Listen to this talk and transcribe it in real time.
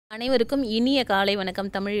அனைவருக்கும் இனிய காலை வணக்கம்.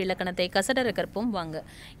 தமிழ் இலக்கணத்தை கசடர கற்போம் வாங்க.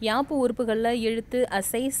 யாப்பு உறுப்புகளில் எழுத்து,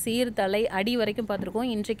 அசை, சீர், தலை, அடி வரைக்கும் பார்த்துருக்கோம்.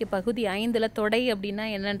 இன்றைக்கு பகுதி 5ல் தொடை அப்படின்னா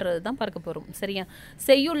என்னன்றது தான் பார்க்க போகிறோம். சரியா?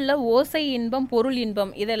 செய்யுள்ள ஓசை இன்பம், பொருள்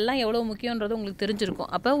இன்பம் இதெல்லாம் எவ்வளோ முக்கியன்றது உங்களுக்கு தெரிஞ்சிருக்கும்.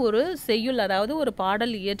 அப்போ ஒரு செய்யுள், அதாவது ஒரு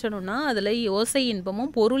பாடல் இயற்றணும்னா அதில் ஓசை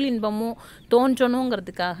இன்பமும் பொருள் இன்பமும்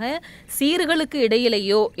தோன்றணுங்கிறதுக்காக சீர்களுக்கு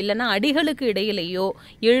இடையிலையோ இல்லைன்னா அடிகளுக்கு இடையிலையோ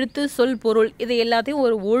எழுத்து, சொல், பொருள் இதை எல்லாத்தையும்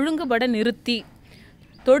ஒரு ஒழுங்குபட நிறுத்தி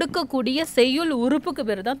தொடுக்கக்கூடிய செய்யுள் உறுப்புக்கு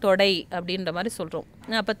பேர் தான் தொடை அப்படின்ற மாதிரி சொல்கிறோம்.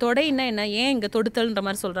 அப்போ தொடைன்னா என்ன, ஏன் இங்கே தொடுத்தல்ன்ற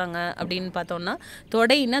மாதிரி சொல்கிறாங்க அப்படின்னு பார்த்தோம்னா,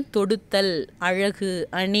 தொடைன்னா தொடுத்தல், அழகு,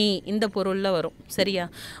 அணி இந்த பொருளில் வரும். சரியா?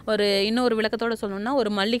 இன்னொரு விளக்கத்தோடு சொல்லணும்னா,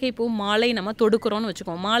 ஒரு மல்லிகைப்பூ மாலை நம்ம தொடுக்கிறோன்னு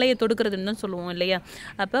வச்சுக்கோம். மாலையை தொடுக்கிறதுன்னு சொல்லுவோம் இல்லையா?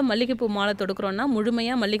 அப்போ மல்லிகைப்பூ மாலை தொடுக்கிறோன்னா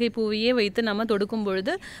முழுமையாக மல்லிகைப்பூவையே வைத்து நம்ம தொடுக்கும்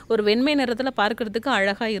பொழுது ஒரு வெண்மை நிறத்தில் பார்க்கறதுக்கு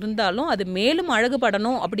அழகாக இருந்தாலும் அது மேலும்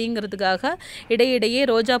அழகுபடணும் அப்படிங்கிறதுக்காக இடையிடையே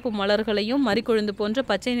ரோஜாப்பூ மலர்களையும் மறிக்கொழுந்து போன்ற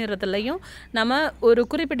பச்சை நிறத்துலையும் நம்ம ஒரு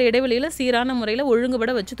குறிப்பிட்ட இடைவெளியில் சீரான முறையில்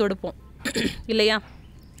ஒழுங்குபட வச்சு தொடுப்போம் இல்லையா?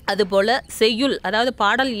 அதுபோல் செய்யுள், அதாவது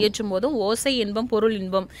பாடல் இயற்றும் போதும் ஓசை இன்பம், பொருள்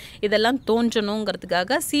இன்பம் இதெல்லாம்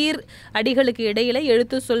தோன்றணுங்கிறதுக்காக சீர் அடிகளுக்கு இடையில்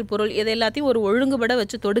எழுத்து, சொல், பொருள் இது எல்லாத்தையும் ஒரு ஒழுங்குபட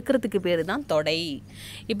வச்சு தொடுக்கிறதுக்கு பேர் தான் தொடை.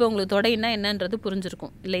 இப்போ உங்களுக்கு தொடைன்னா என்னன்றது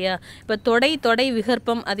புரிஞ்சிருக்கும் இல்லையா? இப்போ தொடை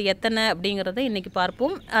விகற்பம் அது எத்தனை அப்படிங்கிறத இன்றைக்கி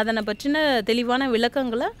பார்ப்போம். அதனை பற்றின தெளிவான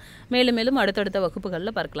விளக்கங்களை மேலும் மேலும் அடுத்தடுத்த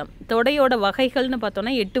வகுப்புகளில் பார்க்கலாம். தொடையோட வகைகள்னு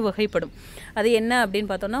பார்த்தோன்னா 8 வகைப்படும். அது என்ன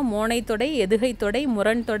அப்படின்னு பார்த்தோன்னா, மோனை தொடை, எதுகை தொடை,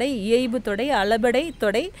 முரண் தொடை, இயைபு தொடை, அளபடை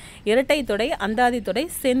தொடை, இரட்டை தொடை, அந்தாதி தொடை,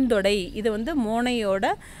 செந்தொடை. இது மோனையோட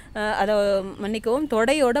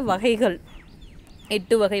தொடையோட வகைகள்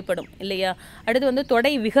 8 வகைப்படும் இல்லையா? அடுத்து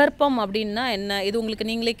தொடை விகற்பம் அப்படின்னா என்ன, இது உங்களுக்கு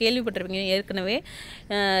நீங்களே கேள்விப்பட்டிருப்பீங்க ஏற்கனவே.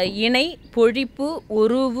 இணை, பொழிப்பு,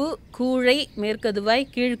 உருவு, கூழை, மேற்கதுவாய்,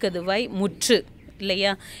 கீழ்கதுவாய், முற்று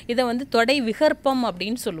இல்லையா? இதை தொடை விகற்பம்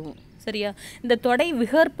அப்படின்னு சொல்லுவோம். சரியா? இந்த தொடை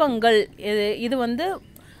விகற்பங்கள் இது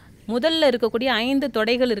முதல்ல இருக்கக்கூடிய 5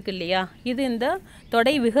 தொடைகள் இருக்கு இல்லையா? இது இந்த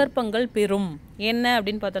தொடை விகற்பங்கள் பெறும். என்ன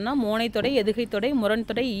அப்படின்னு பார்த்தோன்னா, மோனை தொடை, எதுகை தொடை, முரண்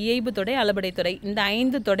தொடை, இயைபு தொடை, அளபடை தொடை இந்த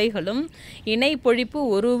 5 தொடைகளும் இணை, பொழிப்பு,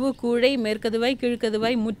 ஒருவு, கூழை, மேற்கதுவாய்,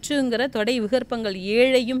 கீழ்கதுவாய், முற்றுங்கிற தொடை விகற்பங்கள்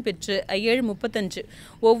 7ஐயும் பெற்று 7 35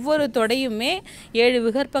 ஒவ்வொரு தொடையுமே 7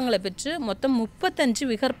 விகற்பங்களை பெற்று மொத்தம் 35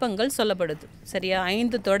 விகற்பங்கள் சொல்லப்படுது. சரியா?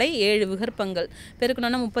 5 தொடை 7 விகற்பங்கள்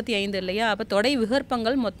பெருக்கணும்னா 35 இல்லையா? அப்போ தொடை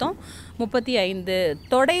விகற்பங்கள் மொத்தம் 35.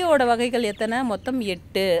 தொடையோட வகைகள் எத்தனை? மொத்தம்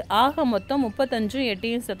 8. ஆக மொத்தம் 35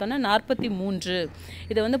 8 சேர்த்தோன்னா 43.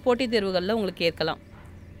 இதை போட்டித் தேர்வுகளில் உங்களுக்கு கேட்கலாம்.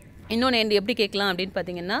 இன்னொன்று எப்படி கேட்கலாம் அப்படின்னு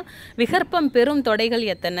பார்த்தீங்கன்னா, விகற்பம் பெறும் தொடைகள்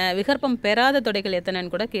எத்தனை, விகற்பம் பெறாத தொடைகள்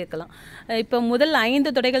எத்தனைன்னு கூட கேட்கலாம். இப்போ முதல்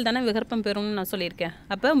 5 தொடைகள் தானே விகற்பம் பெறும்னு நான் சொல்லியிருக்கேன்.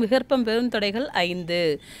 அப்போ விகற்பம் பெறும் தொடைகள் 5.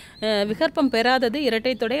 விகற்பம் பெறாதது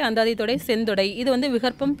இரட்டை தொடை, அந்தாதி தொடை, செந்தொடை. இது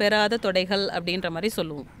விகற்பம் பெறாத தொடைகள் அப்படின்ற மாதிரி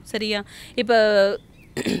சொல்லுவோம். சரியா? இப்போ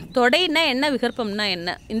தொடைன்னா என்ன, விகற்பம்னா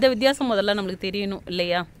என்ன, இந்த வித்தியாசம் முதல்ல நம்மளுக்கு தெரியணும்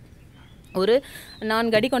இல்லையா? ஒரு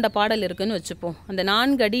 4 அடி கொண்ட பாடல் இருக்குன்னு வச்சுப்போம். அந்த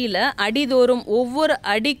 4 அடியில் அடிதோறும் ஒவ்வொரு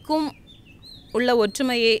அடிக்கும் உள்ள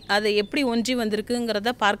ஒற்றுமையை அதை எப்படி ஒன்றி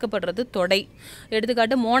வந்திருக்குங்கிறத பார்க்கப்படுறது தொடை.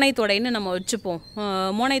 எடுத்துக்காட்டு மோனை தொடைன்னு நம்ம வச்சுப்போம்.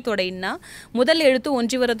 மோனை தொடைன்னா முதல் எழுத்து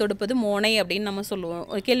ஒன்றி வர தொடுப்பது மோனை அப்படின்னு நம்ம சொல்லுவோம்,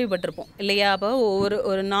 கேள்விப்பட்டிருப்போம் இல்லையா? அப்போ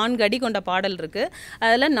ஒரு 4 அடி கொண்ட பாடல் இருக்குது.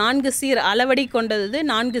 அதில் 4 சீர் அளவடி கொண்டது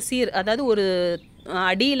 4 சீர், அதாவது ஒரு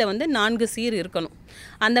அடியில் 4 சீர் இருக்கணும்.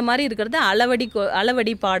 அந்த மாதிரி இருக்கிறது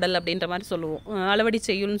அளவடி பாடல் அப்படின்ற மாதிரி சொல்லுவோம், அளவடி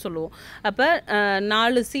செய்யுள்னு சொல்லுவோம். அப்போ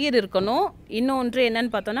 4 சீர் இருக்கணும். இன்னொன்று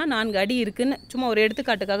என்னன்னு பார்த்தோன்னா, 4 அடி இருக்குன்னு சும்மா ஒரு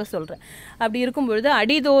எடுத்துக்காட்டுக்காக சொல்கிறேன். அப்படி இருக்கும்பொழுது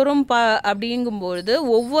அடிதோறும் அப்படிங்கும்பொழுது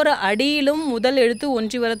ஒவ்வொரு அடியிலும் முதல் எழுத்து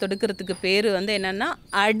ஒன்றி வர தொடுக்கிறதுக்கு பேர் என்னென்னா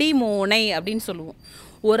அடிமோனை அப்படின்னு சொல்லுவோம்.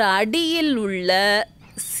 ஒரு அடியில் உள்ள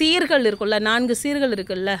சீர்கள் இருக்குல்ல, 4 சீர்கள்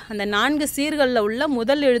இருக்குல்ல, அந்த 4 சீர்களில் உள்ள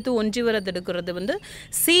முதல் எழுத்து ஒன்றி வர தடுக்கிறது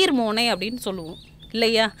சீர்மோனை அப்படின்னு சொல்லுவோம்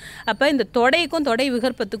இல்லையா? அப்போ இந்த தொடைக்கும் தொடை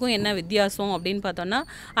விகற்பத்துக்கும் என்ன வித்தியாசம் அப்படின்னு பார்த்தோன்னா,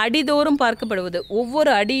 அடிதோறும் பார்க்கப்படுவது,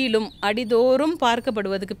 ஒவ்வொரு அடிதோறும்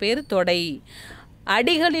பார்க்கப்படுவதுக்கு பேர் தொடை.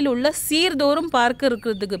 அடிகளில் உள்ள சீர்தோறும் பார்க்க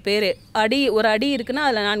இருக்கிறதுக்கு பேர் ஒரு அடி இருக்குன்னா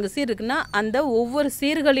அதில் 4 சீர் இருக்குன்னா அந்த ஒவ்வொரு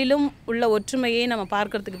சீர்களிலும் உள்ள ஒற்றுமையை நம்ம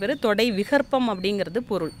பார்க்கறதுக்கு பேர் தொடை விகற்பம் அப்படிங்கிறது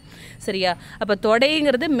பொருள். சரியா? அப்போ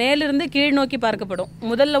தொடைங்கிறது மேலிருந்து கீழ் நோக்கி பார்க்கப்படும்.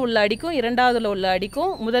 முதல்ல உள்ள அடிக்கும் இரண்டாவதுல உள்ள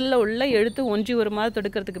அடிக்கும் முதல்ல உள்ள எழுத்து ஒன்றி ஒரு மாதிரி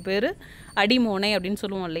தொடுக்கிறதுக்கு பேர் அடிமோனை அப்படின்னு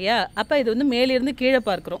சொல்லுவோம் இல்லையா? அப்போ இது மேலிருந்து கீழே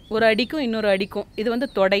பார்க்குறோம், ஒரு அடிக்கும் இன்னொரு அடிக்கும். இது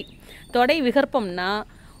தொடை விகற்பம்னா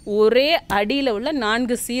ஒரே அடியில் உள்ள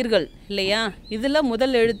 4 சீர்கள் இல்லையா? இதில்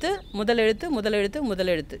முதல் எழுத்து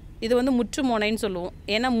இது முற்று மோனைன்னு சொல்லுவோம்.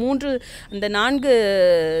 ஏன்னா அந்த 4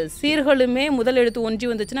 சீர்களுமே முதல் எழுத்து ஒன்றி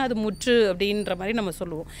வந்துச்சுன்னா அது முற்று அப்படின்ற மாதிரி நம்ம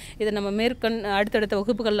சொல்லுவோம். இதை நம்ம அடுத்தடுத்த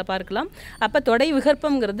வகுப்புகளில் பார்க்கலாம். அப்போ தொடை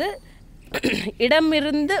விகற்பம்ங்கிறது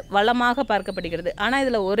இடமிருந்து வலமாக பார்க்கப்படுகிறது. ஆனால்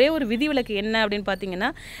இதில் ஒரே ஒரு விதிவிலக்கு என்ன அப்படின்னு பார்த்தீங்கன்னா,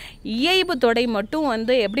 இயைபு தொடை மட்டும்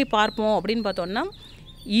வந்து எப்படி பார்ப்போம் அப்படின்னு பார்த்தோம்னா,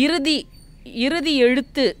 இறுதி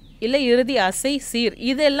எழுத்து இல்லை இறுதி அசை சீர்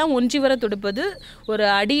இதெல்லாம் ஒன்றி வர தொடுப்பது ஒரு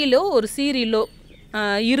அடியிலோ ஒரு சீரிலோ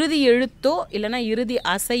இறுதி எழுத்தோ இல்லைனா இறுதி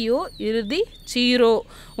அசையோ இறுதி சீரோ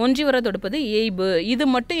ஒன்றி வர தொடுப்பது இயைபு. இது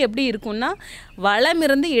மட்டும் எப்படி இருக்கும்னா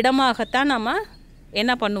வலமிருந்து இடமாகத்தான் நம்ம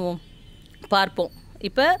என்ன பண்ணுவோம் பார்ப்போம்.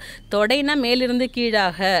 இப்போ தொடைனா மேலிருந்து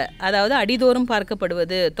கீழாக, அதாவது அடிதோறும்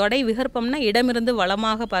பார்க்கப்படுவது. தொடை விகற்பம்னா இடமிருந்து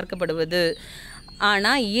வலமாக பார்க்கப்படுவது.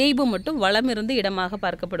 ஆனால் இயைபு மட்டும் வலமிருந்து இடமாக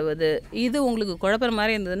பார்க்கப்படுவது. இது உங்களுக்கு குழப்பற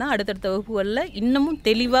மாதிரி இருந்ததுன்னா அடுத்தடுத்த வகுப்புகளில் இன்னமும்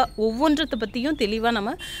தெளிவாக ஒவ்வொன்றத்தை பற்றியும் தெளிவாக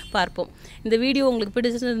நம்ம பார்ப்போம். இந்த வீடியோ உங்களுக்கு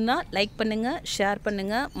பிடிச்சிருந்ததுன்னா லைக் பண்ணுங்கள், ஷேர்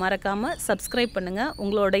பண்ணுங்கள், மறக்காமல் சப்ஸ்கிரைப் பண்ணுங்கள்.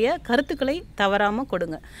 உங்களுடைய கருத்துக்களை தவறாமல்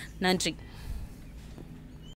கொடுங்க. நன்றி.